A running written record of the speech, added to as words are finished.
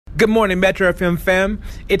Good morning, Metro FM fam.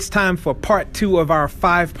 It's time for part 2 of our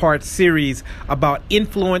 5-part series about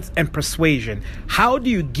influence and persuasion. How do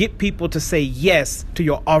you get people to say yes to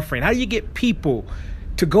your offering? How do you get people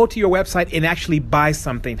to go to your website and actually buy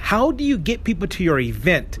something? How do you get people to your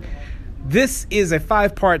event? This is a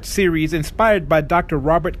 5-part series inspired by Dr.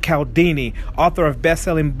 Robert Cialdini, author of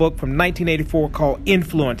best-selling book from 1984 called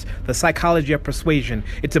Influence, The Psychology of Persuasion.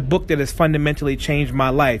 It's a book that has fundamentally changed my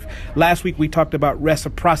life. Last week we talked about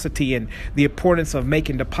reciprocity and the importance of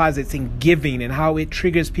making deposits and giving and how it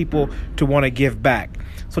triggers people to want to give back.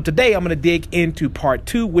 So today I'm going to dig into part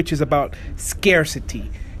 2, which is about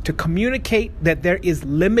scarcity. To communicate that there is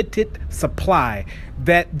limited supply,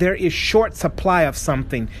 that there is short supply of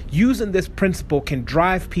something, using this principle can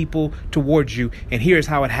drive people towards you. And here's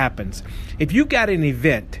how it happens. If you got an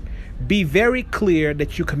event, be very clear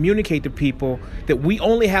that you communicate to people that we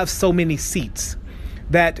only have so many seats,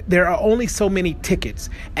 that there are only so many tickets.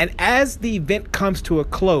 And as the event comes to a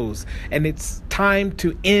close and it's time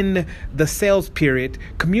to end the sales period,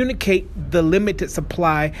 communicate the limited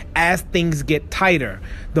supply as things get tighter.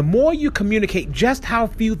 The more you communicate just how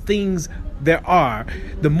few things there are,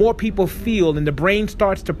 the more people feel and the brain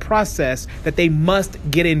starts to process that they must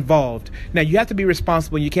get involved. Now, you have to be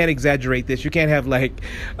responsible. You can't exaggerate this. You can't have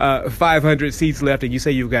 500 seats left and you say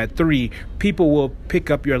you've got 3. People will pick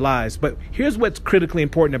up your lies. But here's what's critically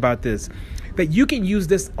important about this, that you can use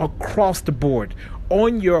this across the board,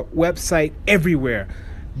 on your website, everywhere.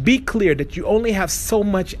 Be clear that you only have so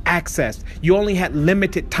much access. You only had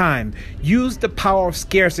limited time. Use the power of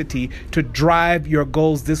scarcity to drive your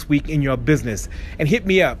goals this week in your business. And hit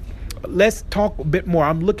me up. Let's talk a bit more.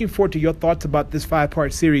 I'm looking forward to your thoughts about this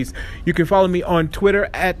 5-part series. You can follow me on Twitter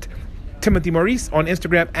at Timothy Maurice, on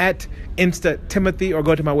Instagram at InstaTimothy, or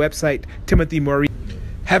go to my website, Timothy Maurice.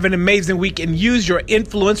 Have an amazing week and use your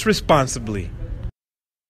influence responsibly.